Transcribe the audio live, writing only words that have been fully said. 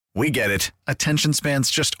We get it. Attention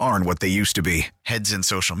spans just aren't what they used to be. Heads in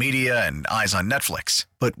social media and eyes on Netflix.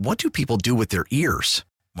 But what do people do with their ears?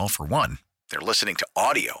 Well, for one, they're listening to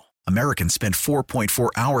audio. Americans spend 4.4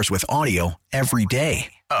 hours with audio every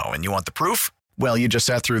day. Oh, and you want the proof? Well, you just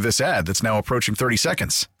sat through this ad that's now approaching 30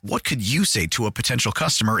 seconds. What could you say to a potential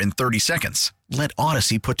customer in 30 seconds? Let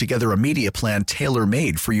Odyssey put together a media plan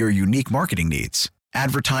tailor-made for your unique marketing needs.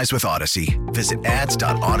 Advertise with Odyssey. Visit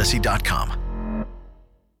ads.odyssey.com.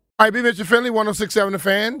 All right, B. Mitchell Finley, 106.7 The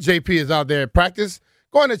Fan. JP is out there at practice.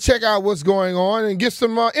 Going to check out what's going on and get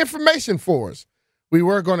some information for us. We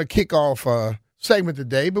were going to kick off a segment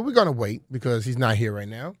today, but we're going to wait because he's not here right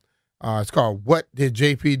now. It's called What Did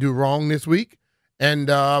JP Do Wrong This Week?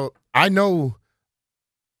 And I know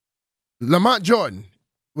Lamont Jordan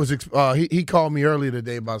was he called me earlier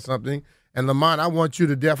today about something. And Lamont, I want you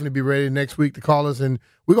to definitely be ready next week to call us. And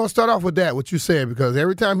we're going to start off with that, what you said, because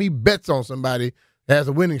every time he bets on somebody that has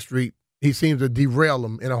a winning streak, he seems to derail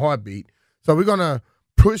them in a heartbeat. So we're going to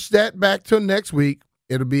push that back till next week.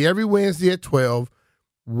 It'll be every Wednesday at 12.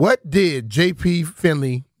 What did JP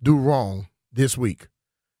Finley do wrong this week?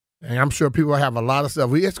 And I'm sure people have a lot of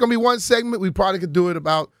stuff. It's going to be one segment. We probably could do it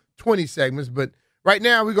about 20 segments. But right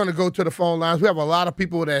now we're going to go to the phone lines. We have a lot of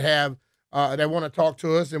people that have that want to talk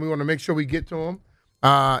to us, and we want to make sure we get to them.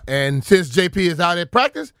 And since JP is out at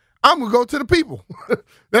practice, I'm going to go to the people.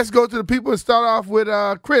 Let's go to the people and start off with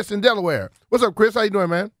Chris in Delaware. What's up, Chris? How you doing,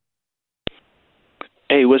 man?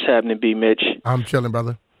 Hey, what's happening, B. Mitch? I'm chilling,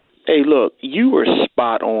 brother. Hey, look, you were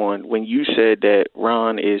spot on when you said that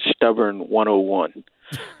Ron is stubborn 101.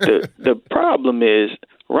 The problem is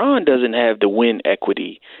Ron doesn't have the win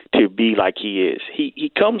equity to be like he is.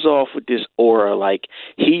 He comes off with this aura like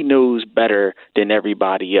he knows better than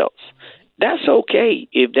everybody else. That's okay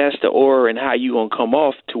if that's the aura and how you going to come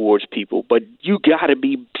off towards people, but you got to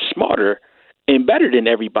be smarter and better than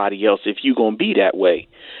everybody else if you're going to be that way.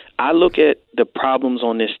 I look at the problems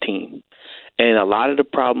on this team, and a lot of the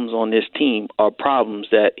problems on this team are problems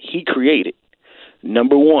that he created.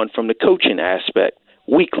 Number one, from the coaching aspect,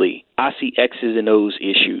 weekly, I see X's and O's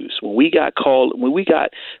issues. When we got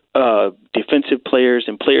defensive players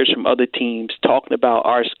and players from other teams talking about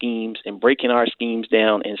our schemes and breaking our schemes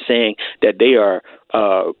down and saying that they are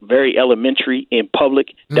very elementary in public,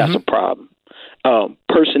 that's a problem.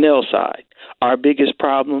 Personnel side, our biggest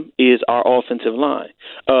problem is our offensive line.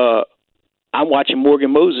 I'm watching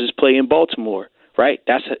Morgan Moses play in Baltimore. Right,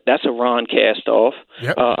 that's a Ron cast off.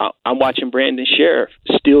 Yep. I'm watching Brandon Sheriff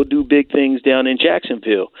still do big things down in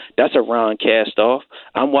Jacksonville. That's a Ron cast off.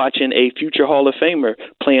 I'm watching a future Hall of Famer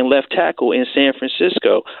playing left tackle in San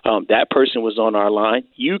Francisco. That person was on our line.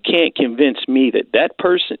 You can't convince me that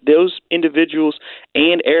person, those individuals,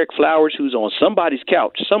 and Eric Flowers, who's on somebody's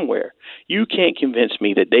couch somewhere, you can't convince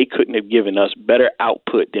me that they couldn't have given us better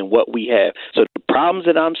output than what we have. So the problems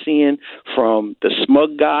that I'm seeing from the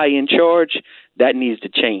smug guy in charge, that needs to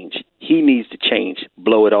change. He needs to change.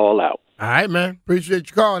 Blow it all out. All right, man. Appreciate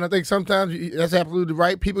your call. And I think sometimes that's absolutely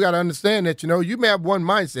right. People got to understand that, you may have one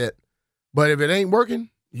mindset, but if it ain't working,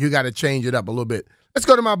 you got to change it up a little bit. Let's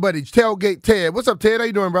go to my buddy, Tailgate Ted. What's up, Ted? How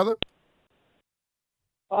you doing, brother?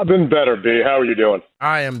 I've been better, B. How are you doing?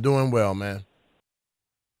 I am doing well, man.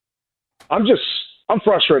 I'm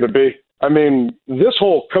frustrated, B. I mean, this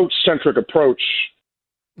whole coach-centric approach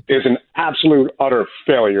is an absolute, utter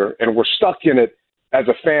failure, and we're stuck in it as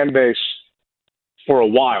a fan base for a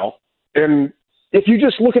while. And if you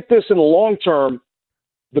just look at this in the long term,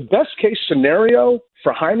 the best-case scenario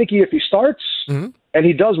for Heinicke, if he starts and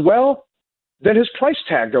he does well, then his price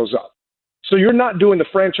tag goes up. So you're not doing the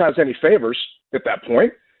franchise any favors at that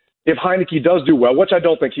point if Heinicke does do well, which I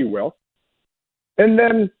don't think he will. And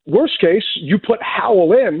then, worst case, you put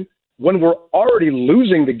Howell in when we're already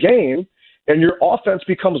losing the game, and your offense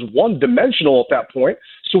becomes one-dimensional at that point.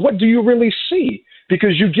 So what do you really see?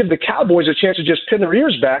 Because you give the Cowboys a chance to just pin their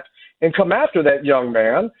ears back and come after that young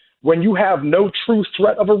man when you have no true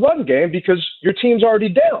threat of a run game because your team's already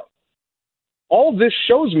down. All this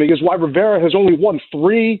shows me is why Rivera has only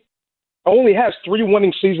has 3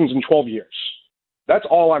 winning seasons in 12 years. That's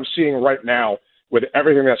all I'm seeing right now with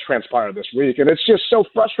everything that's transpired this week. And it's just so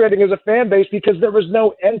frustrating as a fan base because there was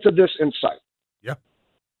no end to this in sight. Yeah.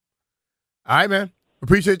 All right, man.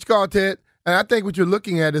 Appreciate your call, Ted. And I think what you're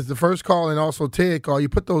looking at is the first call and also Ted call. You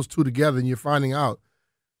put those two together and you're finding out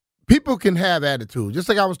people can have attitude. Just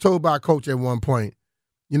like I was told by a coach at one point,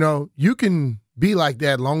 you can be like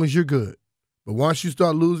that as long as you're good. But once you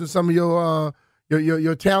start losing some of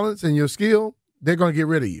your talents and your skill, they're going to get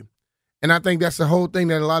rid of you. And I think that's the whole thing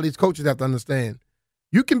that a lot of these coaches have to understand.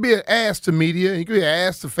 You can be an ass to media, and you can be an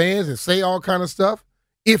ass to fans and say all kind of stuff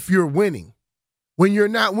if you're winning. when you're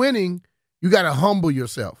not winning, you got to humble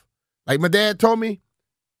yourself. Like my dad told me,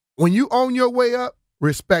 when you on your way up,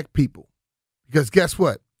 respect people. Because guess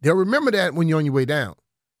what? They'll remember that when you're on your way down.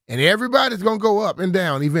 And everybody's going to go up and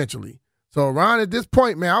down eventually. So, Ron, at this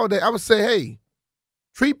point, man, I would say, hey,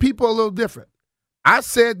 treat people a little different. I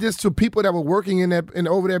said this to people that were working in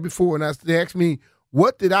over there before, and they asked me,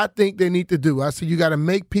 what did I think they need to do? I said, you got to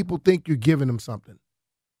make people think you're giving them something.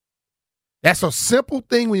 That's a simple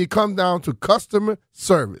thing when you come down to customer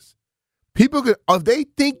service. People, if they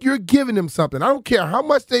think you're giving them something, I don't care how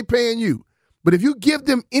much they paying you, but if you give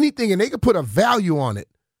them anything and they can put a value on it,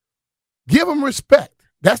 give them respect.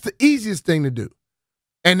 That's the easiest thing to do.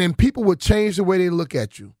 And then people will change the way they look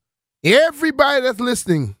at you. Everybody that's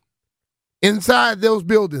listening inside those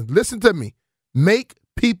buildings, listen to me. Make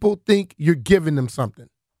people think you're giving them something.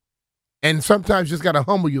 And sometimes you just got to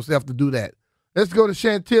humble yourself to do that. Let's go to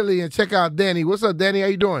Chantilly and check out Danny. What's up, Danny? How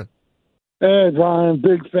you doing? Hey, Brian,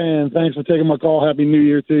 big fan. Thanks for taking my call. Happy New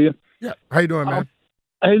Year to you. Yeah. How you doing, man?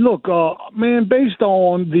 Hey, look, man, based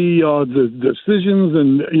on the decisions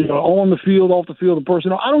and, on the field, off the field, the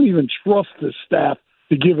personnel, I don't even trust the staff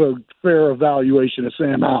to give a fair evaluation of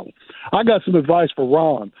Sam Howell. I got some advice for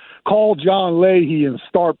Ron. Call John Leahy and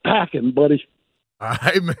start packing, buddy. All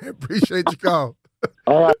right, man. Appreciate your call.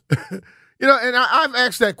 All right. And I've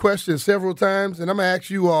asked that question several times, and I'm going to ask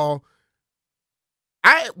you all.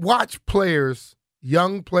 I watch players,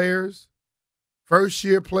 young players,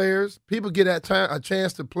 first-year players, people get a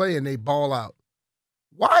chance to play and they ball out.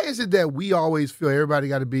 Why is it that we always feel everybody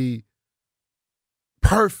got to be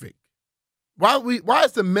perfect? Why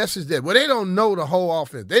is the message that, well, they don't know the whole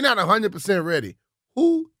offense. They're not 100% ready.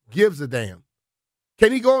 Who gives a damn?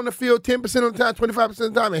 Can he go on the field 10% of the time, 25% of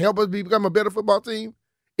the time, and help us become a better football team?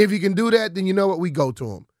 If he can do that, then you know what? We go to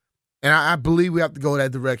him. And I believe we have to go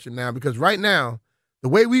that direction now, because right now, the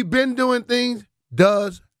way we've been doing things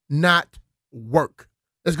does not work.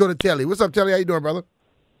 Let's go to Telly. What's up, Telly? How you doing, brother?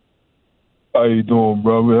 How you doing,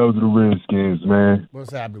 brother? How's the Redskins, man?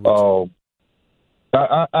 What's happening with you?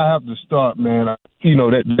 I have to start, man.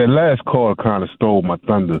 That last call kind of stole my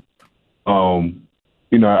thunder. I've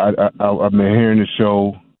been hearing the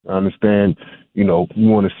show. I understand, you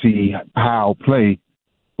want to see how play.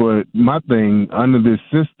 But my thing, under this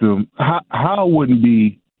system, how wouldn't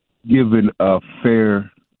be given a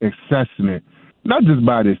fair assessment, not just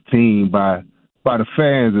by this team, by the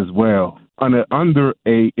fans as well, under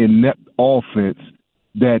a inept offense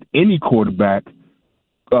that any quarterback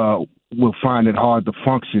will find it hard to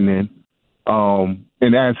function in.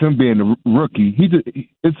 And as him being a rookie,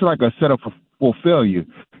 it's like a setup for failure.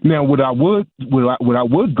 Now, what I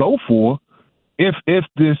would go for, if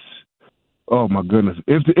this, oh my goodness,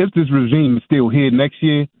 if this regime is still here next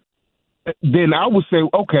year, then I would say,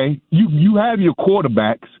 okay, you have your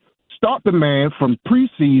quarterbacks, start the man from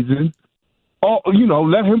preseason, or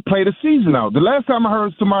let him play the season out. The last time I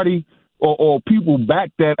heard somebody or people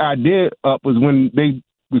back that idea up was when they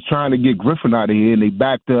was trying to get Griffin out of here and they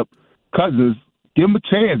backed up Cousins. Give him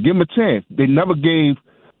a chance. They never gave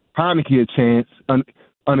Heineke a chance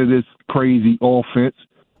under this crazy offense.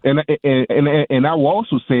 And I will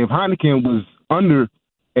also say if Heineke was under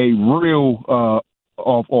a real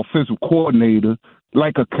offensive coordinator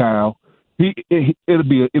like a Kyle, it'd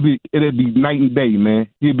be night and day, man.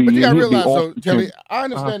 But you gotta realize, so Telly, I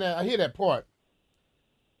understand that. I hear that part.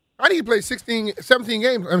 Heineke played 16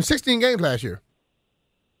 games last year.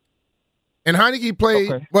 And Heineke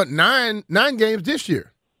played, 9 games this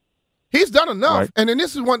year. He's done enough. Right. And then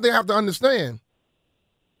this is one thing I have to understand.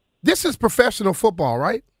 This is professional football,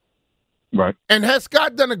 right? Right. And has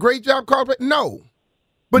Scott done a great job calling? No.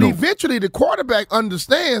 But eventually the quarterback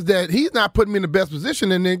understands that he's not putting me in the best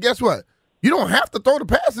position. And then guess what? You don't have to throw the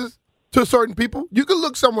passes to certain people. You can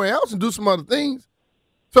look somewhere else and do some other things.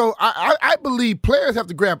 So I believe players have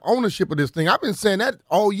to grab ownership of this thing. I've been saying that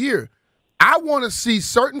all year. I want to see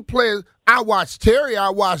certain players. I watched Terry. I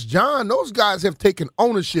watched John. Those guys have taken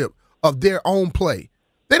ownership of their own play.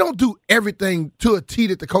 They don't do everything to a T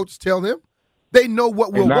that the coaches tell them. They know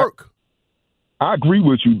what will work. I agree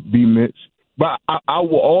with you, B. Mitch. But I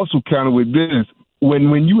will also counter with this.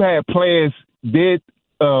 When you have players that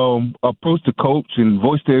approach the coach and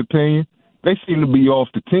voice their opinion, they seem to be off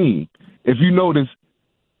the team. If you notice,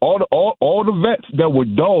 all the vets that were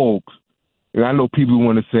dogs, and I know people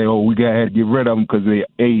want to say, oh, we had to get rid of them because of their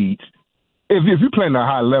age. If you're playing at a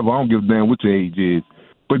high level, I don't give a damn what your age is.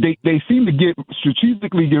 But they seem to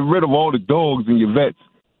strategically get rid of all the dogs and your vets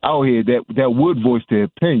out here that would voice their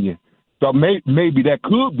opinion. So maybe that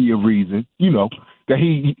could be a reason, that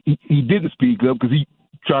he didn't speak up because he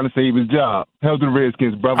trying to save his job. How's the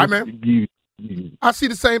Redskins, brother? Hi, man. I see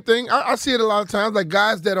the same thing. I see it a lot of times, like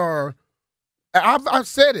guys that are. I've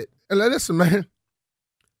said it, and listen, man.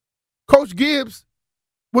 Coach Gibbs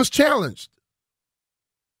was challenged,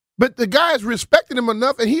 but the guys respected him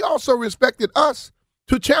enough, and he also respected us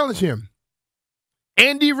to challenge him.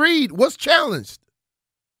 Andy Reid was challenged,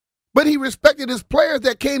 but he respected his players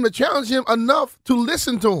that came to challenge him enough to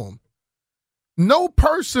listen to him. No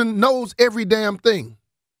person knows every damn thing.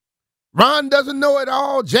 Ron doesn't know it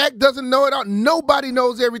all. Jack doesn't know it all. Nobody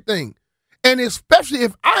knows everything. And especially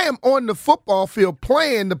if I am on the football field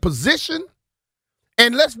playing the position,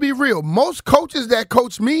 and let's be real, most coaches that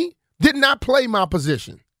coach me did not play my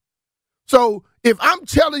position. So if I'm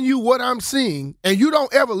telling you what I'm seeing and you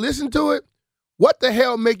don't ever listen to it, what the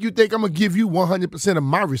hell make you think I'm going to give you 100% of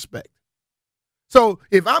my respect? So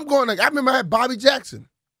if I'm going to, I remember I had Bobby Jackson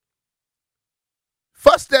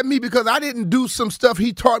fussed at me because I didn't do some stuff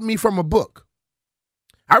he taught me from a book.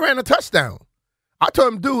 I ran a touchdown. I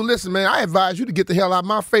told him, dude, listen, man, I advise you to get the hell out of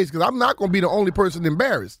my face because I'm not going to be the only person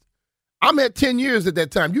embarrassed. I'm at 10 years at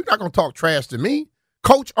that time. You're not going to talk trash to me,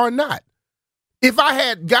 coach or not. If I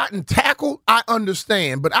had gotten tackled, I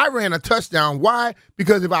understand, but I ran a touchdown. Why?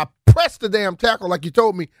 Because if I pressed the damn tackle like you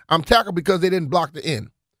told me, I'm tackled because they didn't block the end.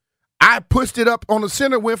 I pushed it up on the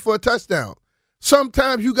center, went for a touchdown.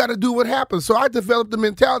 Sometimes you got to do what happens. So I developed the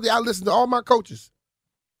mentality. I listened to all my coaches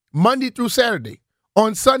Monday through Saturday.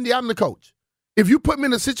 On Sunday, I'm the coach. If you put me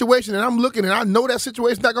in a situation and I'm looking and I know that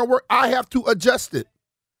situation's not going to work, I have to adjust it.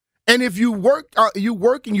 And if you work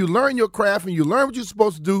and you learn your craft and you learn what you're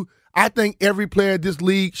supposed to do, I think every player in this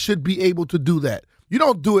league should be able to do that. You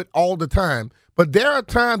don't do it all the time, but there are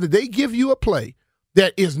times that they give you a play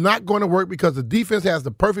that is not going to work because the defense has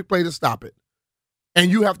the perfect play to stop it. And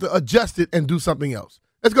you have to adjust it and do something else.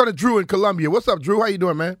 Let's go to Drew in Columbia. What's up, Drew? How you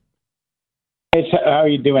doing, man? Hey, how are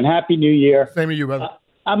you doing? Happy New Year. Same to you, brother.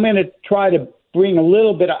 I'm going to try to bring a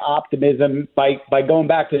little bit of optimism by going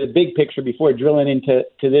back to the big picture before drilling into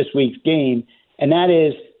this week's game. And that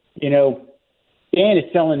is, Dan is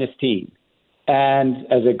selling this team. And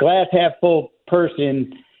as a glass half full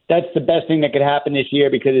person, that's the best thing that could happen this year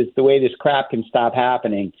because it's the way this crap can stop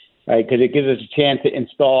happening, right? Because it gives us a chance to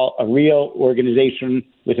install a real organization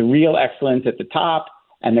with a real excellence at the top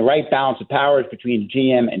and the right balance of powers between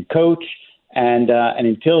GM and coach. And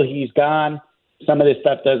until he's gone, some of this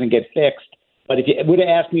stuff doesn't get fixed. But if you would have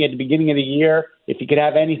asked me at the beginning of the year if you could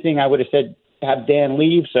have anything, I would have said have Dan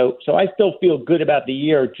leave. So I still feel good about the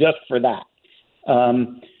year just for that,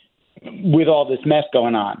 with all this mess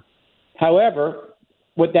going on. However,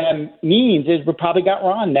 what that means is we probably got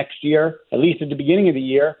Ron next year, at least at the beginning of the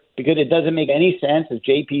year, because it doesn't make any sense, as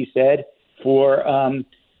JP said, for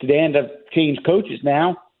Dan to change coaches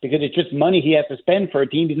now because it's just money he has to spend for a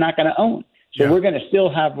team he's not going to own. So we're going to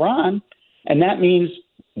still have Ron, and that means,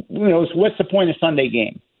 so what's the point of Sunday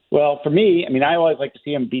game? Well, for me, I always like to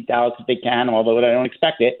see them beat Dallas if they can, although I don't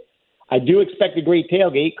expect it. I do expect a great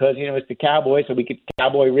tailgate because, it's the Cowboys, so we get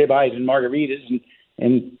cowboy ribeyes and margaritas,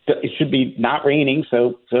 and it should be not raining,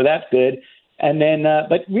 so that's good. And then,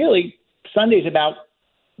 but really, Sunday's about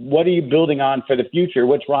what are you building on for the future?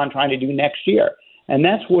 What's Ron trying to do next year? And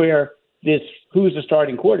that's where this who's the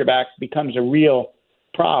starting quarterback becomes a real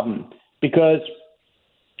problem. Because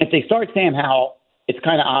if they start Sam Howell, it's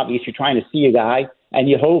kind of obvious you're trying to see a guy, and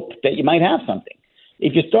you hope that you might have something.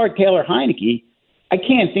 If you start Taylor Heineke, I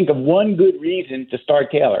can't think of one good reason to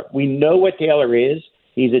start Taylor. We know what Taylor is.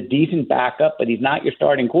 He's a decent backup, but he's not your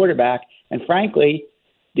starting quarterback. And frankly,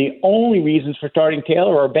 the only reasons for starting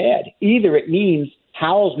Taylor are bad. Either it means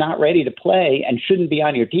Howell's not ready to play and shouldn't be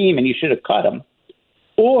on your team and you should have cut him,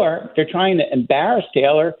 or they're trying to embarrass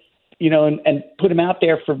Taylor, and put him out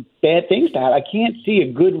there for bad things to have. I can't see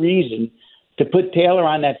a good reason to put Taylor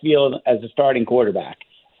on that field as a starting quarterback.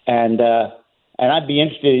 And I'd be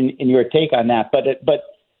interested in your take on that.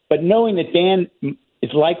 But knowing that Dan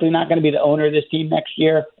is likely not going to be the owner of this team next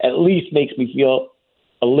year at least makes me feel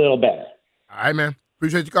a little better. All right, man.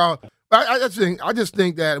 Appreciate you calling. I just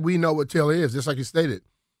think that we know what Taylor is, just like you stated.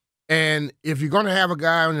 And if you're going to have a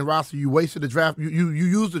guy on the roster, you wasted the draft, you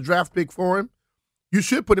used the draft pick for him, you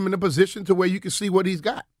should put him in a position to where you can see what he's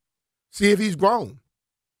got, see if he's grown.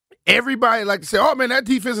 Everybody like to say, oh, man, that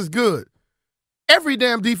defense is good. Every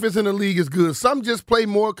damn defense in the league is good. Some just play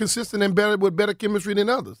more consistent and better with better chemistry than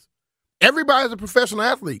others. Everybody's a professional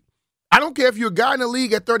athlete. I don't care if you're a guy in the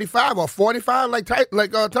league at 35 or 45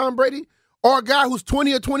 like Tom Brady, or a guy who's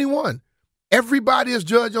 20 or 21. Everybody is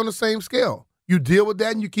judged on the same scale. You deal with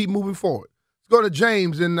that and you keep moving forward. Let's go to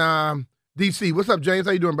James in D.C. What's up, James?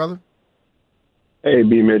 How you doing, brother? Hey,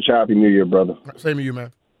 B-Mitch. Happy New Year, brother. Same to you,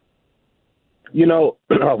 man. You know,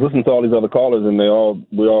 I was listening to all these other callers, and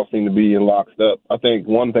we all seem to be in lockstep. I think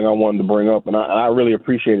one thing I wanted to bring up, and I really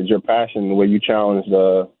appreciated your passion, the way you challenged,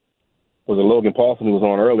 was it Logan Paulson who was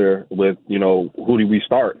on earlier with, you know, who do we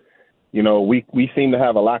start? You know, we seem to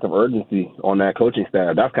have a lack of urgency on that coaching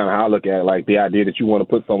staff. That's kind of how I look at it, like the idea that you want to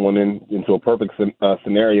put someone into a perfect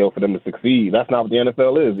scenario for them to succeed. That's not what the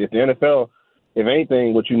NFL is. If the NFL, if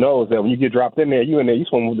anything, what you know is that when you get dropped in there, you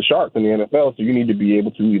swim with the sharks in the NFL, so you need to be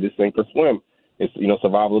able to either sink or swim. It's, you know,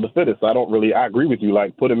 survival of the fittest. So I agree with you,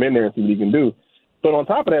 like, put him in there and see what he can do. But on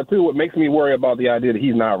top of that, too, what makes me worry about the idea that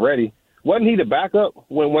he's not ready, wasn't he the backup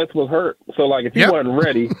when Wentz was hurt? So, like, if he wasn't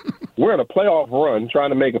ready, we're in a playoff run trying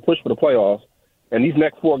to make a push for the playoffs, and these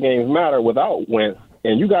next 4 games matter without Wentz,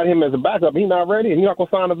 and you got him as a backup, he's not ready, and you're not going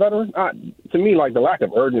to sign a veteran? To me, like, the lack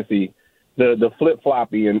of urgency, the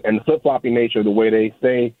flip-floppy and the flip-floppy nature of the way they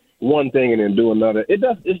say one thing and then do another, it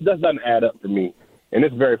just doesn't add up for me. And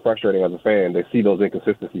it's very frustrating as a fan to see those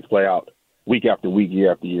inconsistencies play out week after week,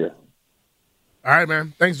 year after year. All right,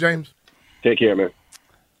 man. Thanks, James. Take care, man.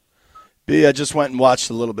 B, I just went and watched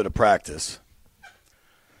a little bit of practice.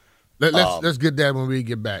 Let's get that when we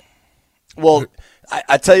get back. Well,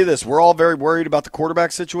 I tell you this: we're all very worried about the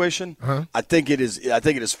quarterback situation. Uh-huh. I think it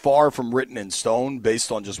is far from written in stone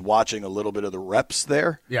based on just watching a little bit of the reps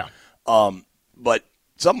there. Yeah. But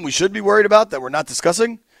something we should be worried about that we're not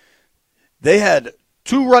discussing. They had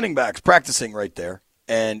 2 running backs practicing right there,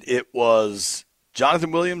 and it was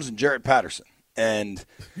Jonathan Williams and Jarrett Patterson. And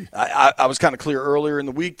I was kind of clear earlier in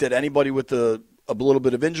the week that anybody with a little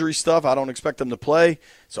bit of injury stuff, I don't expect them to play.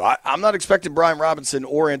 So I'm not expecting Brian Robinson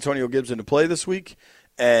or Antonio Gibson to play this week.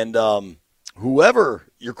 And whoever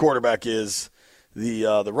your quarterback is,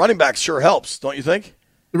 the running back sure helps, don't you think?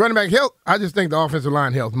 The running back help. I just think the offensive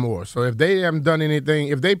line helps more. So if they haven't done anything,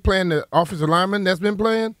 if they playing the offensive lineman that's been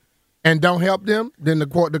playing and don't help them, then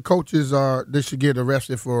the coaches they should get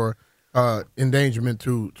arrested for endangerment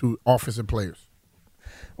to offensive players.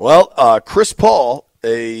 Well, Chris Paul,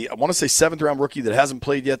 I want to say 7th-round rookie that hasn't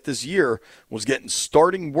played yet this year, was getting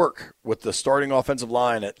starting work with the starting offensive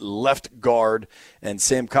line at left guard, and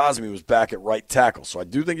Sam Cosmi was back at right tackle. So I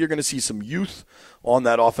do think you're going to see some youth on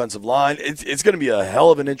that offensive line. It's going to be a hell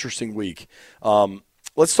of an interesting week.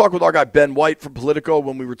 Let's talk with our guy Ben White from Politico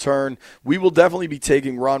when we return. We will definitely be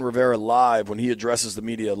taking Ron Rivera live when he addresses the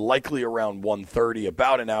media, likely around 1:30,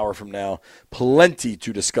 about an hour from now. Plenty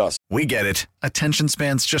to discuss. We get it. Attention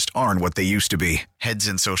spans just aren't what they used to be. Heads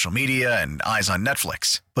in social media and eyes on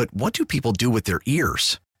Netflix. But what do people do with their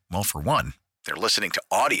ears? Well, for one, they're listening to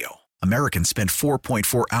audio. Americans spend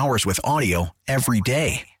 4.4 hours with audio every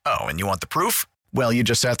day. Oh, and you want the proof? Well, you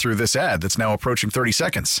just sat through this ad that's now approaching 30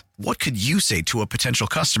 seconds. What could you say to a potential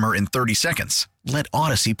customer in 30 seconds? Let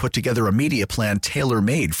Odyssey put together a media plan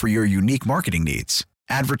tailor-made for your unique marketing needs.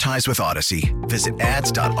 Advertise with Odyssey. Visit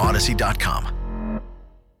ads.odyssey.com.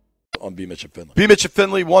 On B. Mitch and Finley. B. Mitch and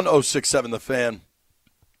Finley, 106.7 The Fan.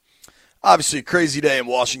 Obviously a crazy day in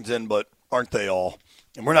Washington, but aren't they all?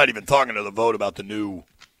 And we're not even talking to the vote about the new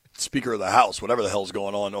Speaker of the House, whatever the hell's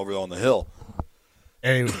going on over on the Hill.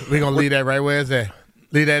 Hey, we're going to leave that right where it's at.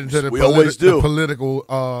 Leave that into the, the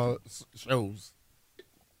political shows.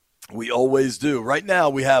 We always do. Right now,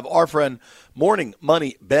 we have our friend Morning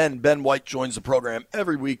Money Ben. Ben White joins the program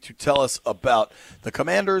every week to tell us about the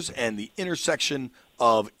Commanders and the intersection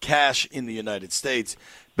of cash in the United States.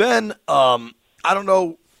 Ben, I don't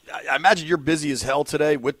know. I imagine you're busy as hell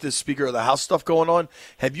today with this Speaker of the House stuff going on.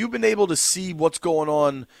 Have you been able to see what's going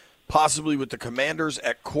on possibly with the Commanders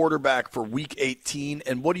at quarterback for Week 18?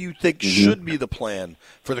 And what do you think should be the plan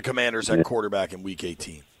for the Commanders at quarterback in Week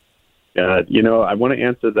 18? I want to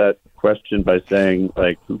answer that question by saying,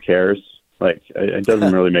 like, who cares? Like, it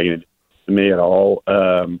doesn't really make any difference to me at all.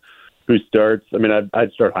 Who starts? I mean,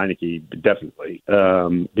 I'd start Heineke, definitely,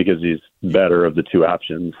 because he's better of the 2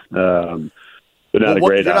 options. But not a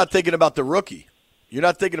great You're not thinking about the rookie. You're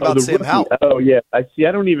not thinking about Sam rookie. Howell. Oh, yeah. I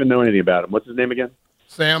don't even know anything about him. What's his name again?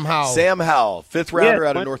 Sam Howell. Sam Howell, 5th rounder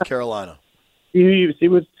out of North Carolina. See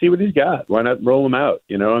what he's got. Why not roll him out?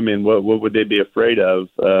 I mean, what would they be afraid of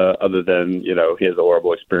other than, he has a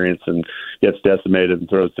horrible experience and gets decimated and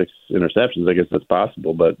throws 6 interceptions? I guess that's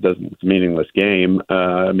possible, but it's a meaningless game.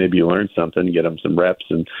 Maybe you learn something, get him some reps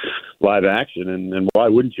and live action, and why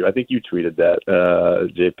wouldn't you? I think you tweeted that,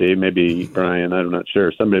 JP, maybe Brian, I'm not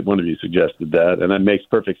sure. One of you suggested that, and that makes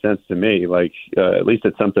perfect sense to me. Like, at least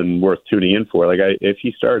it's something worth tuning in for. Like, if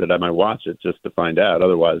he started, I might watch it just to find out.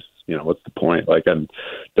 Otherwise, what's the point? Like, I'm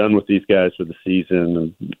done with these guys for the season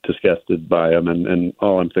and disgusted by them. And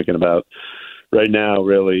all I'm thinking about right now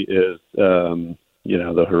really is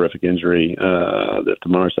the horrific injury that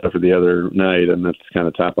Damar suffered the other night, and that's kind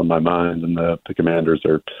of top of my mind. And the Commanders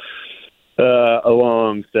are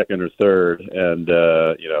along second or third, and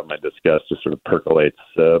my disgust just sort of percolates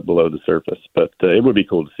below the surface. But it would be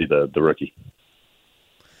cool to see the rookie.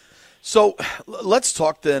 So let's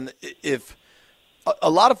talk then. If a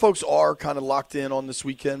lot of folks are kind of locked in on this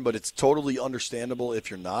weekend, but it's totally understandable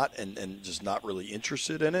if you're not and just not really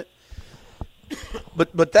interested in it.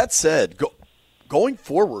 But that said, going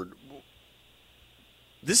forward,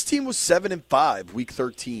 this team was 7-5 week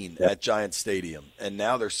 13 at Giants Stadium, and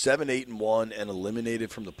now they're 7-8-1 and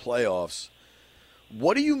eliminated from the playoffs.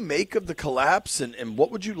 What do you make of the collapse, and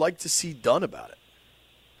what would you like to see done about it?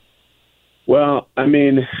 Well, I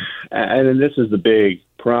mean, and this is the big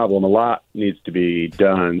problem. A lot needs to be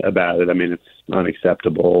done about it. I mean, it's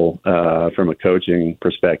unacceptable from a coaching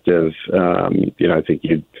perspective. I think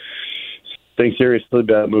you'd think seriously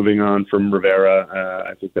about moving on from Rivera.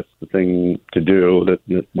 I think that's the thing to do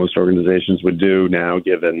that most organizations would do now,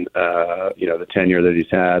 given the tenure that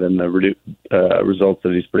he's had and the results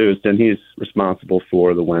that he's produced. And he's responsible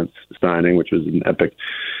for the Wentz signing, which was an epic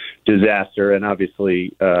disaster. And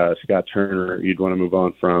obviously, Scott Turner, you'd want to move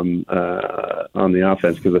on from on the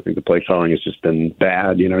offense, because I think the play calling has just been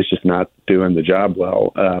bad. He's just not doing the job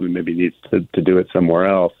well. Maybe needs to do it somewhere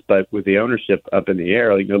else. But with the ownership up in the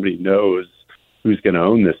air, nobody knows who's going to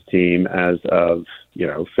own this team as of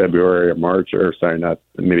February or March, or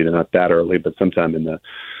maybe not that early, but sometime in the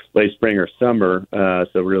late spring or summer.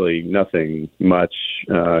 So really nothing much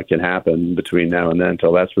can happen between now and then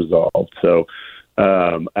until that's resolved. So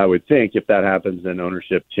I would think if that happens, then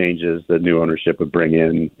ownership changes. The new ownership would bring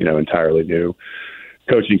in entirely new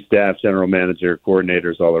coaching staff, general manager,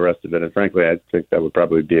 coordinators, all the rest of it. And frankly, I think that would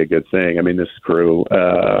probably be a good thing. I mean, this crew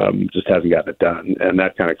just hasn't gotten it done. And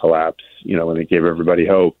that kind of collapse, when they gave everybody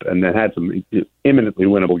hope and then had some imminently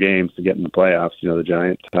winnable games to get in the playoffs, the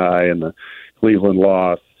Giant tie and the Cleveland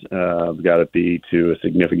loss, got to be to a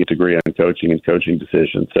significant degree on coaching and coaching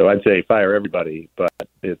decisions. So I'd say fire everybody, but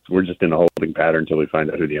we're just in a holding pattern until we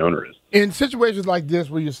find out who the owner is. In situations like this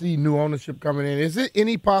where you see new ownership coming in, is it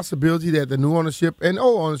any possibility that the new ownership and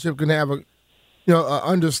old ownership can have a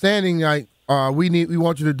understanding like we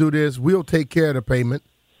want you to do this, we'll take care of the payment,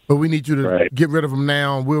 but we need you to get rid of them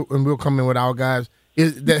now, and we'll come in with our guys.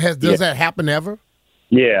 Does that happen ever?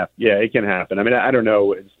 Yeah, it can happen. I mean, I don't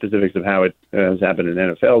know specifics of how it has happened in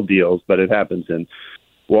NFL deals, but it happens in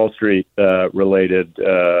Wall Street related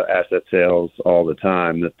asset sales all the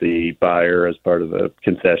time, that the buyer, as part of a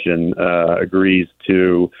concession, agrees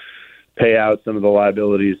to pay out some of the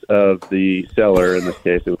liabilities of the seller. In this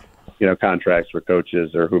case, it was, contracts for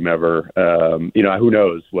coaches or whomever. Who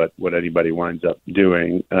knows what anybody winds up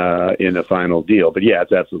doing in a final deal. But yeah,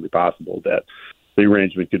 it's absolutely possible that the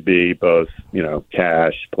arrangement could be both,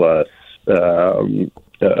 cash plus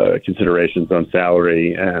considerations on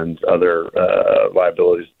salary and other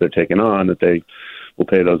liabilities they're taking on, that they will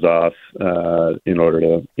pay those off in order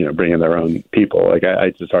to, bring in their own people.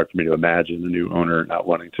 It's just hard for me to imagine the new owner not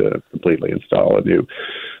wanting to completely install a new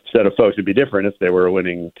set of folks. It'd be different if they were a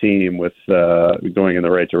winning team with going in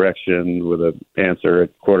the right direction with an answer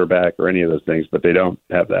at quarterback or any of those things, but they don't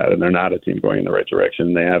have that, and they're not a team going in the right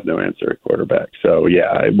direction. They have no answer at quarterback. So,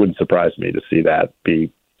 yeah, it wouldn't surprise me to see that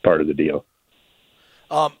be part of the deal.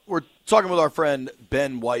 We're talking with our friend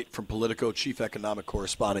Ben White from Politico, chief economic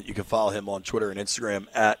correspondent. You can follow him on Twitter and Instagram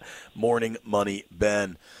at Morning Money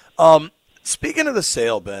Ben. Speaking of the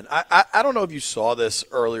sale, Ben, I don't know if you saw this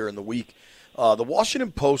earlier in the week. The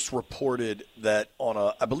Washington Post reported that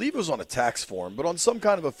I believe it was on a tax form, but on some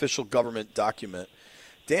kind of official government document,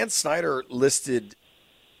 Dan Snyder listed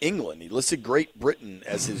England. He listed Great Britain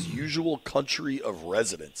as his usual country of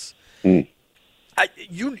residence. Mm.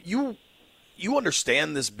 You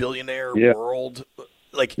understand this billionaire world?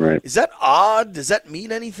 Is that odd? Does that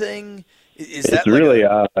mean anything? It's really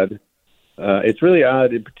odd. It's really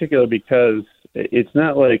odd in particular because it's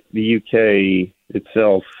not like the UK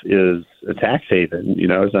itself is a tax haven.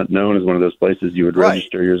 It's not known as one of those places you would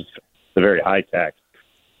register. You're a very high tax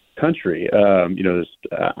country. There's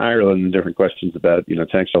Ireland and different questions about,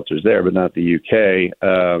 tax shelters there, but not the UK.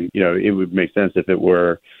 It would make sense if it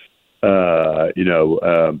were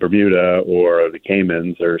Bermuda or the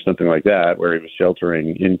Caymans or something like that, where he was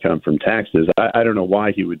sheltering income from taxes. I don't know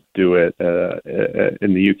why he would do it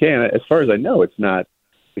in the UK. And as far as I know, it's not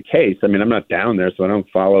the case. I mean, I'm not down there, so I don't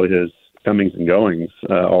follow his comings and goings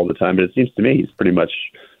all the time. But it seems to me he's pretty much,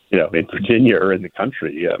 in Virginia or in the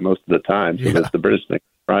country most of the time. So that's the British thing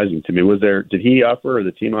surprising to me. Did he offer or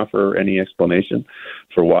the team offer any explanation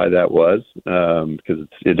for why that was? Because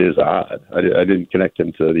it is odd. I didn't connect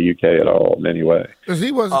him to the UK at all in any way. Because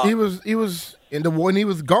he was when he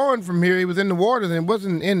was gone from here, he was in the waters and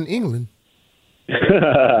wasn't in England.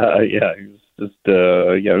 Yeah, he was just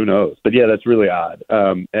who knows? But yeah, that's really odd.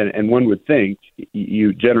 And one would think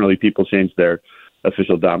people change their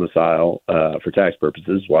official domicile for tax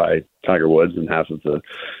purposes. Why Tiger Woods and half of the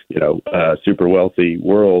super wealthy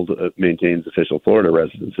world maintains official Florida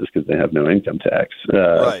residences, because they have no income tax.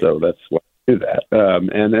 Right. So that's why they do that.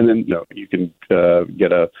 And then you can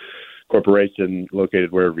get a corporation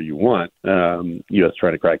located wherever you want. U.S.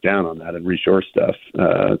 trying to crack down on that and reshore stuff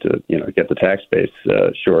to get the tax base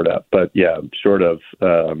shored up. But yeah, short of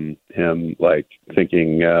him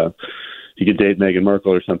thinking he could date Meghan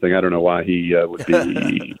Markle or something, I don't know why he would be in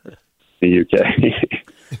the UK.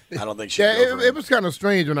 I don't think she. Yeah, it was kind of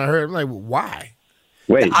strange when I heard. I'm like, why?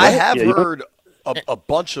 Wait, I have heard a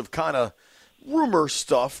bunch of kind of rumor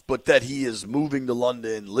stuff, but that he is moving to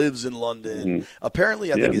London, lives in London. Mm-hmm.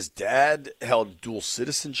 Apparently, I think his dad held dual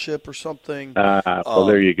citizenship or something. Well,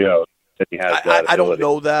 there you go. He has I don't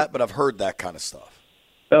know that, but I've heard that kind of stuff.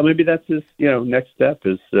 Well, maybe that's his next step,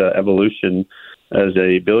 is evolution as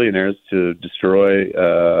a billionaire, is to destroy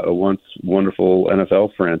a once wonderful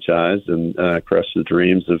NFL franchise and crush the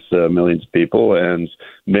dreams of millions of people, and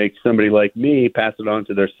make somebody like me pass it on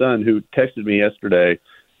to their son, who texted me yesterday,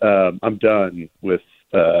 I'm done with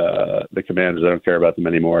the Commanders. I don't care about them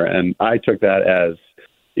anymore. And I took that as,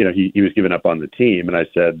 he was giving up on the team. And I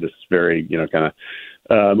said this very, kind of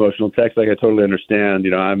emotional text, like, I totally understand.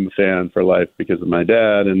 I'm a fan for life because of my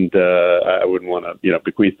dad, and I wouldn't want to,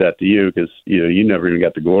 bequeath that to you, because you never even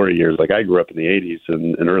got the glory years. Like, I grew up in the 80s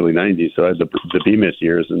and early 90s, so I had the Beamish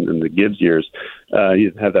years and the Gibbs years. He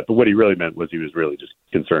didn't have that, but what he really meant was he was really just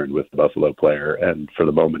concerned with the Buffalo player, and for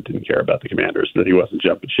the moment didn't care about the Commanders, that he wasn't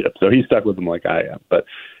jumping ship. So he stuck with them like I am. But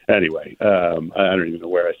anyway, I don't even know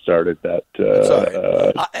where I started that.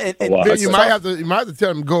 You might have to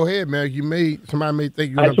tell him, go ahead, man. Somebody may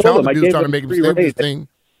think you're trying to make him stay with this thing.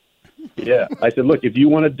 Yeah, I said, look, if you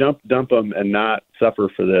want to dump them and not suffer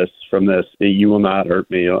from this, you will not hurt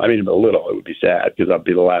me. I mean, a little. It would be sad, because I'll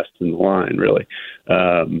be the last in the line, really.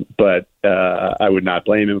 But I would not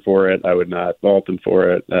blame him for it. I would not fault him for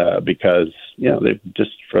it, because they've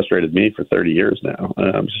just frustrated me for 30 years now.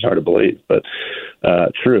 It's just hard to believe, but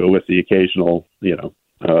true, with the occasional,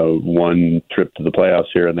 one trip to the playoffs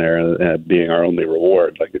here and there being our only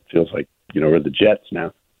reward. Like, it feels like we're the Jets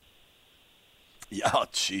now. Yeah, oh,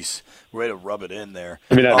 jeez. Way to rub it in there.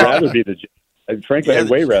 I mean, I'd rather be the Jets. Frankly, I'd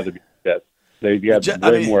way rather be the Jets. They've got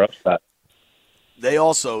way more upside. They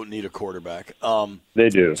also need a quarterback. They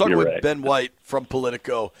do. Talking You're with right. Ben White from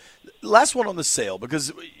Politico. Last one on the sale,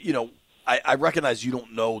 because, I recognize you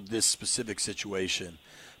don't know this specific situation.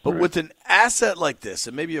 But with an asset like this,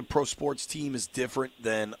 and maybe a pro sports team is different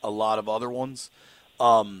than a lot of other ones,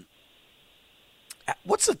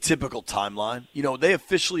 what's the typical timeline? They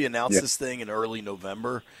officially announced this thing in early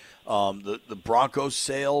November. The Broncos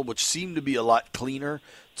sale, which seemed to be a lot cleaner,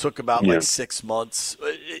 took about 6 months.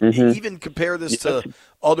 Even compare this to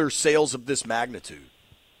other sales of this magnitude.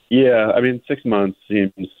 Yeah, I mean, 6 months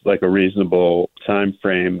seems like a reasonable time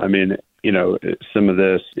frame. I mean, some of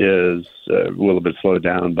this is a little bit slowed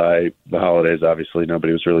down by the holidays. Obviously,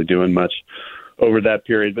 nobody was really doing much over that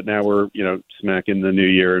period, but now we're, smack in the new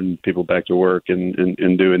year and people back to work and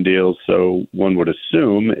doing deals. So one would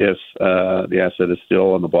assume, if the asset is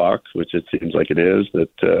still on the blocks, which it seems like it is, that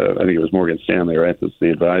I think it was Morgan Stanley, right? That's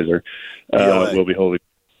the advisor. Will be holding.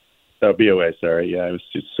 Oh, BOA, sorry. Yeah, I was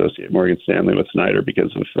to associate Morgan Stanley with Snyder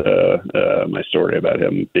because of my story about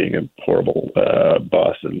him being a horrible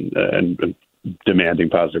boss and demanding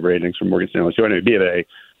positive ratings from Morgan Stanley. So anyway, BOA.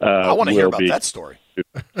 I want to hear about that story.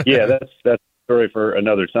 Yeah, that's story for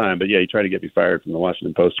another time, but yeah, he tried to get me fired from the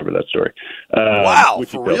Washington Post over that story. Wow,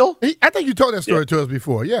 for real? I think you told that story to us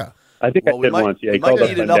before. Yeah, I think I did once. Yeah, he called up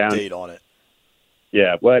and down. Update on it.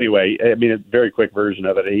 Yeah. Well, anyway, I mean, a very quick version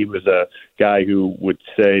of it. He was a guy who would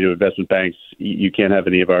say to investment banks, "You can't have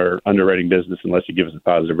any of our underwriting business unless you give us a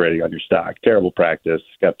positive rating on your stock." Terrible practice.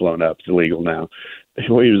 Got blown up. It's illegal now.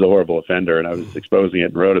 Well, he was a horrible offender, and I was exposing it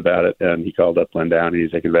and wrote about it. And he called up Glenn Downey,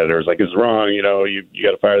 his competitor, was like, "It's wrong. You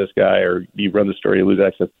got to fire this guy, or you run the story, you lose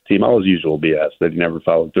access to the team." All his usual BS that he never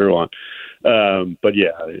followed through on. But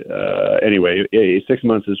yeah, anyway, 6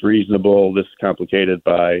 months is reasonable. This is complicated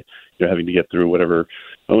by having to get through whatever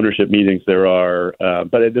ownership meetings there are.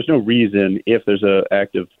 But there's no reason, if there's an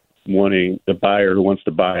active wanting the buyer who wants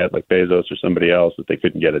to buy it, like Bezos or somebody else, that they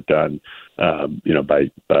couldn't get it done,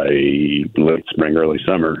 by late spring, early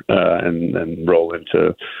summer, and roll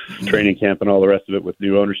into training camp and all the rest of it with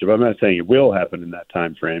new ownership. I'm not saying it will happen in that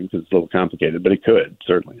time frame because it's a little complicated, but it could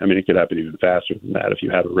certainly. I mean, it could happen even faster than that if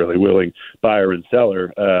you have a really willing buyer and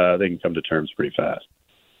seller. They can come to terms pretty fast.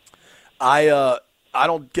 I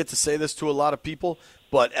don't get to say this to a lot of people,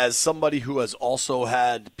 but as somebody who has also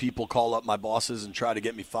had people call up my bosses and try to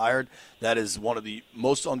get me fired, that is one of the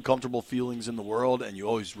most uncomfortable feelings in the world, and you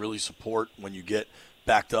always really support when you get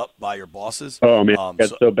backed up by your bosses. Oh, man, I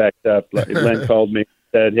got so backed up. Len called me,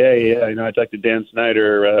 said, hey, I talked to Dan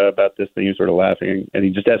Snyder about this thing. He was sort of laughing, and he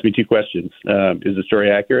just asked me 2 questions. Is the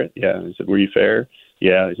story accurate? Yeah. I said, were you fair?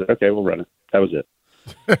 Yeah. He said, okay, we'll run it. That was it.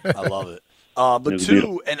 I love it. But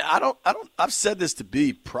two, and I've said this to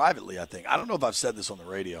B privately, I think. I don't know if I've said this on the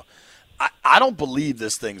radio. I don't believe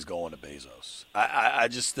this thing's going to Bezos. I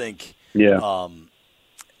just think. Yeah.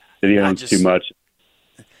 That he owns too much.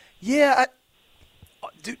 Yeah.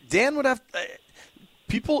 Dude, Dan would have.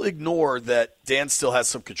 People ignore that Dan still has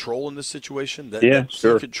some control in this situation. That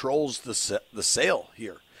sure. He controls the sale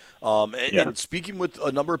here. And speaking with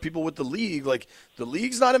a number of people with the league, like the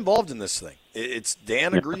league's not involved in this thing. It's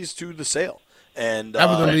Dan agrees to the sale. And that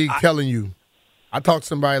was the league telling you. I talked to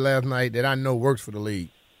somebody last night that I know works for the league.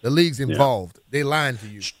 The league's involved. They lying to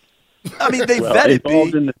you. I mean, they vetted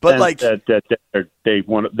me, but like that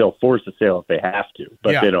they'll force a sale if they have to,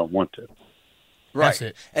 but they don't want to. Right. That's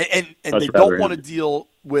it. And they don't want to deal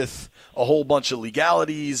with a whole bunch of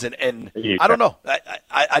legalities, and I don't know.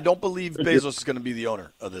 I don't believe Bezos is going to be the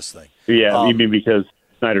owner of this thing. Yeah, you mean because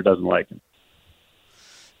Snyder doesn't like him?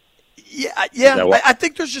 Yeah. I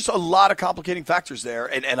think there's just a lot of complicating factors there,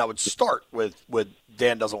 and I would start with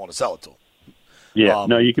Dan doesn't want to sell it to him. Yeah,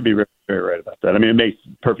 no, you could be very, very right about that. I mean, it makes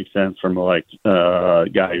perfect sense from a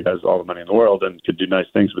guy who has all the money in the world and could do nice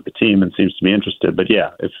things with the team and seems to be interested. But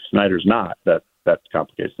yeah, if Snyder's not, that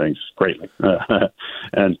complicates things greatly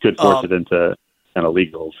and could force it into kind of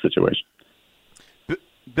legal situation.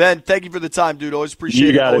 Ben, thank you for the time, dude. Always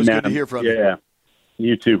appreciate it. Always good to hear from you. Yeah,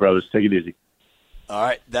 you too, brothers. Take it easy. All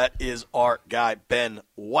right, that is our guy, Ben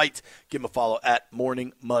White. Give him a follow at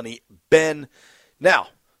Morning Money Ben. Now,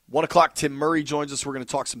 1 o'clock, Tim Murray joins us. We're going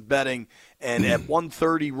to talk some betting. And at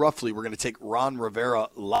 1:30, roughly, we're going to take Ron Rivera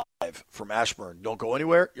live from Ashburn. Don't go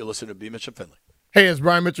anywhere. You're listening to B. Mitchell Finley. Hey, it's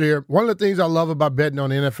Brian Mitchell here. One of the things I love about betting on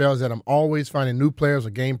the NFL is that I'm always finding new players or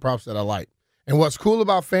game props that I like. And what's cool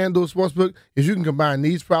about FanDuel Sportsbook is you can combine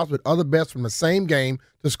these props with other bets from the same game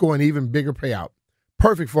to score an even bigger payout.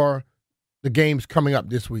 Perfect for the games coming up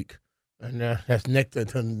this week. And that's next to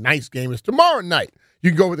the nice game. It's tomorrow night. You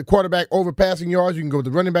can go with the quarterback over passing yards. You can go with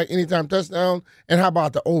the running back anytime touchdown. And how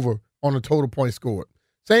about the over on the total points scored?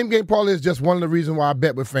 Same game parlay is just one of the reasons why I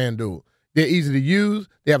bet with FanDuel. They're easy to use.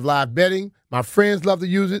 They have live betting. My friends love to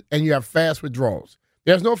use it. And you have fast withdrawals.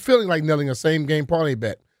 There's no feeling like nailing a same game parlay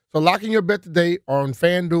bet. So lock in your bet today on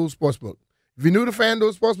FanDuel Sportsbook. If you're new to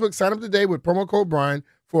FanDuel Sportsbook, sign up today with promo code Brian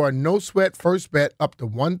for a no-sweat first bet up to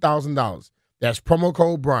 $1,000. That's promo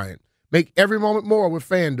code Brian. Make every moment more with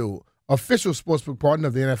FanDuel, official sportsbook partner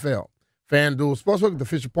of the NFL. FanDuel Sportsbook, the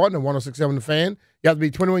official partner of 106.7 The Fan. You have to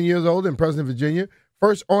be 21 years old and present in Virginia.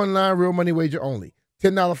 First online real money wager only.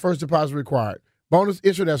 $10 first deposit required. Bonus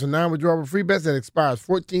issued as a non-withdrawable free bet that expires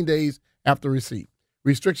 14 days after receipt.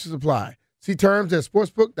 Restrictions apply. See terms at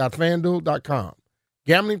sportsbook.fanduel.com.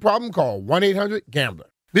 Gambling problem? Call 1-800-GAMBLER.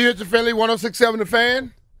 B. Mitchell Finley, 106.7 The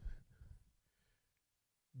Fan.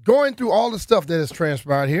 Going through all the stuff that has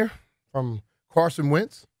transpired here from Carson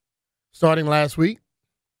Wentz starting last week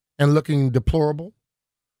and looking deplorable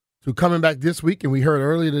to coming back this week, and we heard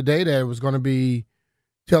earlier today that it was going to be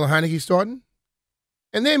Taylor Heineke starting.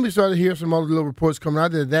 And then we started to hear some other little reports coming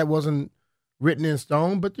out that wasn't written in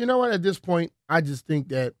stone. But you know what? At this point, I just think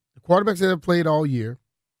that the quarterbacks that have played all year,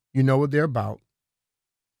 you know what they're about.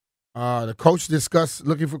 The coach discussed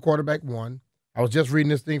looking for quarterback one. I was just reading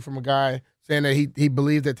this thing from a guy saying that he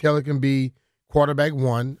believed that Taylor can be quarterback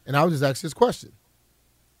one, and I was just asking this question.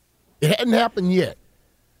 It hadn't happened yet.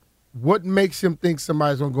 What makes him think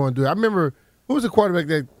somebody's going to go and do it? I remember, who was the quarterback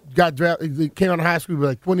that got drafted, he came out of high school,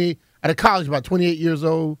 like 28, out of college, about 28 years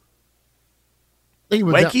old? I think he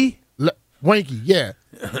was Wanky? Wanky, yeah.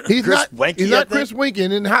 He's Chris not Wanky, He's not Chris Wanky,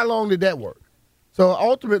 and how long did that work? So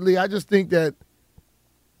ultimately, I just think that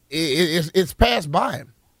it's passed by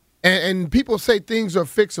him. And people say things are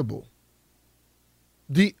fixable.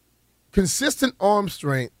 The consistent arm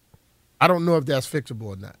strength, I don't know if that's fixable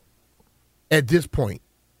or not at this point.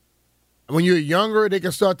 When you're younger, they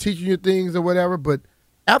can start teaching you things or whatever, but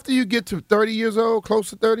after you get to 30 years old, close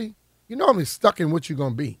to 30, you're normally stuck in what you're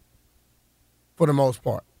going to be. for the most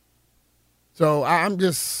part. So I'm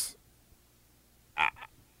just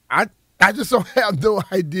I just don't have no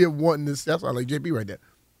idea of wanting to. That's why I like JP right there.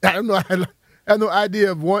 I have no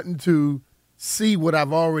idea of wanting to see what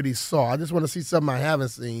I've already saw. I just want to see something I haven't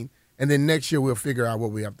seen, and then next year we'll figure out what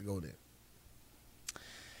we have to go there.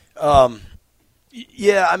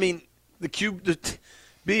 Yeah, I mean,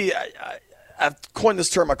 I've coined this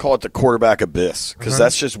term. I call it the quarterback abyss because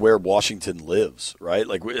that's just where Washington lives, right?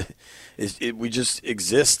 Like we just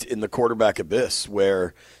exist in the quarterback abyss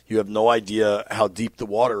where you have no idea how deep the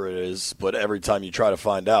water is, but every time you try to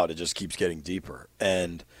find out, it just keeps getting deeper.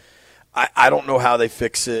 And I don't know how they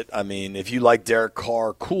fix it. I mean, if you like Derek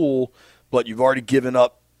Carr, cool, but you've already given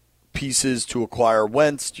up pieces to acquire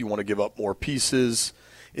Wentz. Do you want to give up more pieces?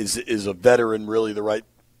 Is a veteran really the right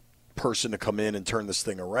person to come in and turn this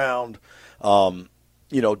thing around?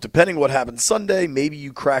 Depending what happens Sunday, maybe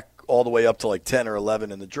you crack all the way up to like 10 or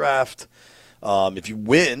 11 in the draft. If you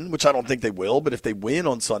win, which I don't think they will, but if they win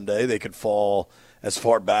on Sunday, they could fall as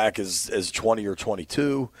far back as 20 or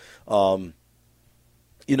 22. Are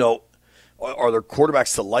there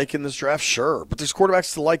quarterbacks to like in this draft? Sure, but there's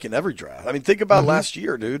quarterbacks to like in every draft. I mean, think about last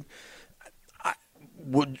year, dude.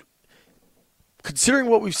 Considering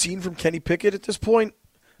what we've seen from Kenny Pickett at this point,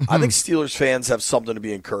 I think Steelers fans have something to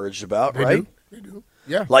be encouraged about, right? They do.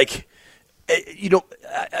 Yeah. Like,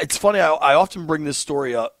 it's funny. I often bring this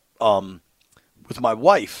story up with my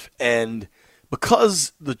wife, and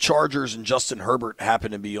because the Chargers and Justin Herbert happen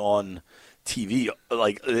to be on TV,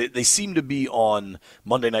 like they seem to be on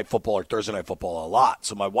Monday Night Football or Thursday Night Football a lot.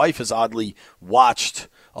 So my wife has oddly watched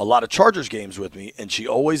a lot of Chargers games with me, and she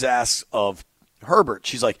always asks of Herbert,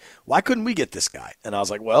 she's like, why couldn't we get this guy? And I was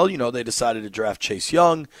like, well, they decided to draft Chase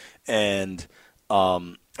Young, and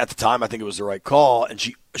at the time I think it was the right call. And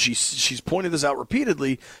she's pointed this out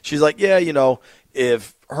repeatedly. She's like, yeah,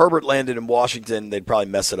 if Herbert landed in Washington, they'd probably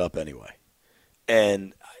mess it up anyway.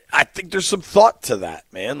 And I think there's some thought to that,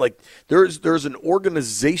 man. Like there's an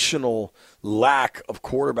organizational lack of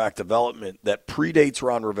quarterback development that predates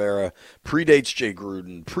Ron Rivera, predates Jay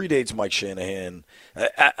Gruden, predates Mike Shanahan.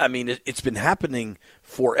 I mean, it's been happening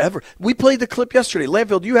forever. We played the clip yesterday.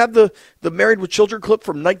 Landfill, do you have the Married with Children clip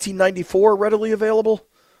from 1994 readily available?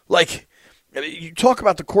 Like, you talk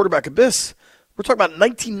about the quarterback abyss. We're talking about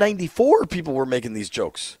 1994 people were making these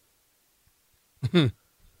jokes.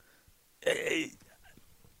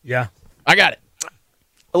 Yeah. I got it.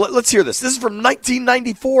 Let's hear this. This is from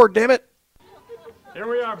 1994, damn it. Here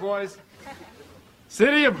we are, boys.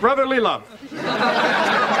 City of brotherly love. Now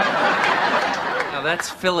that's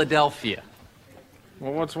Philadelphia.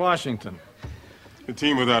 Well, what's Washington? A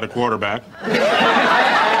team without a quarterback.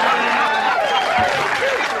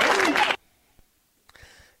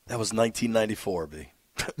 That was 1994, B.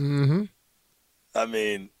 Mm-hmm. I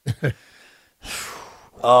mean,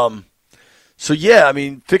 so yeah, I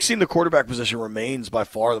mean, fixing the quarterback position remains by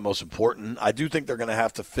far the most important. I do think they're going to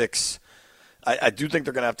have to fix. I do think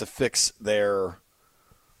they're going to have to fix their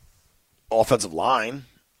offensive line.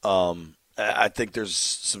 I think there's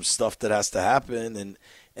some stuff that has to happen,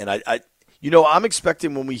 and I'm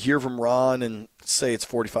expecting when we hear from Ron and say it's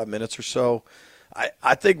 45 minutes or so.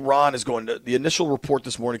 I think Ron is going to – the initial report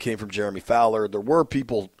this morning came from Jeremy Fowler. There were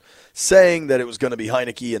people saying that it was going to be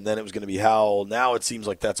Heineke and then it was going to be Howell. Now it seems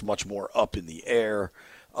like that's much more up in the air.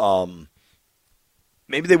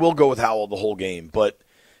 Maybe they will go with Howell the whole game. But,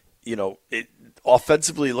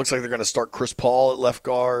 offensively it looks like they're going to start Chris Paul at left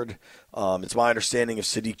guard. It's my understanding if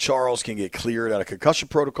Sadiq Charles can get cleared out of concussion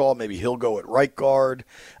protocol, maybe he'll go at right guard.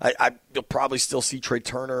 You'll probably still see Trey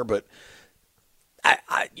Turner, but –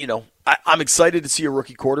 I'm excited to see a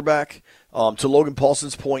rookie quarterback. To Logan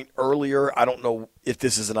Paulson's point earlier, I don't know if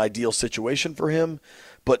this is an ideal situation for him,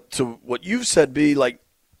 but to what you've said, B, like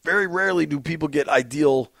very rarely do people get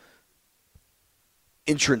ideal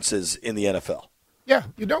entrances in the NFL. Yeah,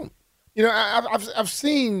 you don't. I've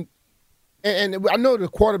seen, and I know the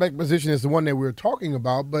quarterback position is the one that we're talking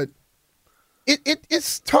about, but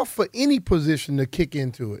it's tough for any position to kick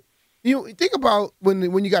into it. Think about when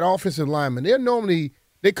you got offensive linemen.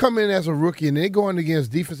 They come in as a rookie and they're going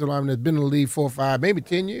against defensive linemen that's been in the league 4 or 5, maybe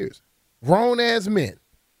 10 years. Grown-ass men.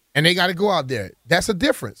 And they got to go out there. That's a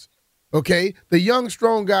difference, okay? The young,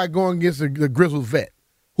 strong guy going against the grizzled vet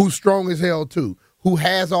who's strong as hell too, who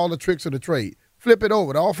has all the tricks of the trade. Flip it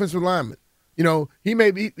over, the offensive lineman. He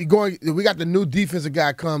may be going – we got the new defensive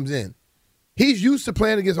guy comes in. He's used to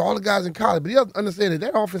playing against all the guys in college, but he doesn't understand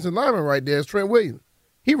that offensive lineman right there is Trent Williams.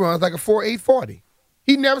 He runs like a 4.840.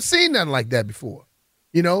 He never seen nothing like that before,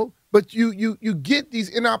 But you get these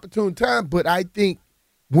inopportune times. But I think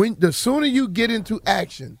the sooner you get into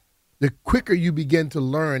action, the quicker you begin to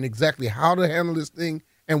learn exactly how to handle this thing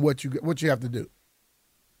and what you have to do.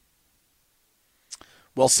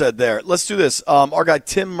 Well said there. Let's do this. Our guy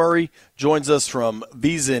Tim Murray joins us from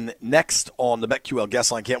VSiN next on the BetQL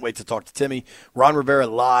guest line. Can't wait to talk to Timmy. Ron Rivera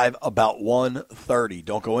live about 1:30.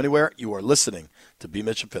 Don't go anywhere. You are listening to B.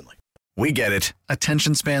 Mitch and Finley. We get it.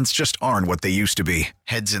 Attention spans just aren't what they used to be.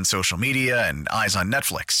 Heads in social media and eyes on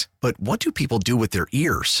Netflix. But what do people do with their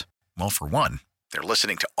ears? Well, for one, they're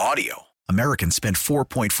listening to audio. Americans spend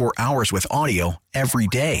 4.4 hours with audio every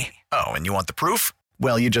day. Oh, and you want the proof?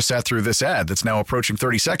 Well, you just sat through this ad that's now approaching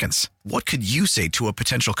 30 seconds. What could you say to a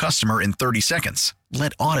potential customer in 30 seconds?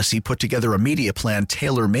 Let Odyssey put together a media plan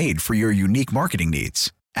tailor-made for your unique marketing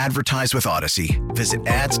needs. Advertise with Odyssey. Visit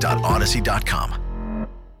ads.odyssey.com.